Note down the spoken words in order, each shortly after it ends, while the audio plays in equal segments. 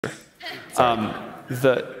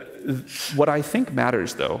What I think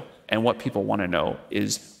matters, though, and what people want to know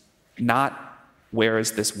is not where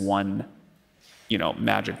is this one,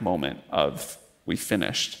 magic moment of we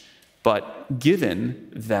finished, but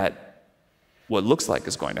given that what looks like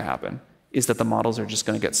is going to happen is that the models are just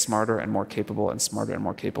going to get smarter and more capable and smarter and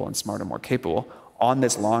more capable and smarter and more capable on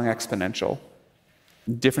this long exponential.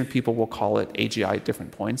 Different people will call it AGI at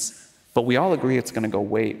different points, but we all agree it's going to go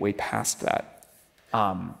way, way past that.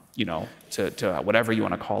 To whatever you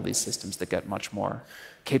want to call these systems that get much more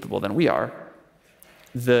capable than we are.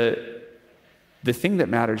 The thing that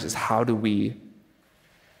matters is how do we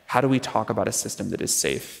talk about a system that is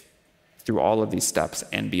safe through all of these steps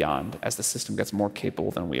and beyond as the system gets more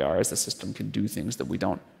capable than we are, as the system can do things that we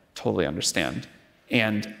don't totally understand.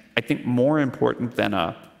 And I think more important than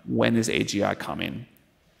when is AGI coming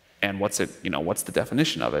and what's the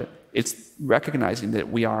definition of it, it's recognizing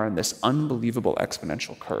that we are in this unbelievable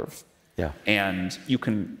exponential curve. Yeah. And you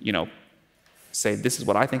can, say, this is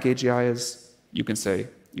what I think AGI is. You can say,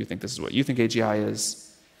 you think this is what you think AGI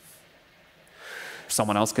is.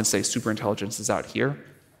 Someone else can say superintelligence is out here.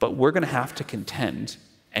 But we're going to have to contend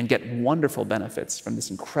and get wonderful benefits from this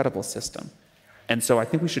incredible system. And so I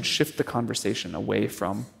think we should shift the conversation away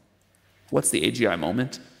from what's the AGI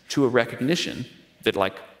moment to a recognition that,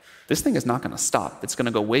 this thing is not going to stop. It's going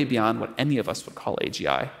to go way beyond what any of us would call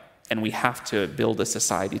AGI. And we have to build a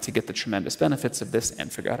society to get the tremendous benefits of this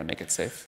and figure out how to make it safe.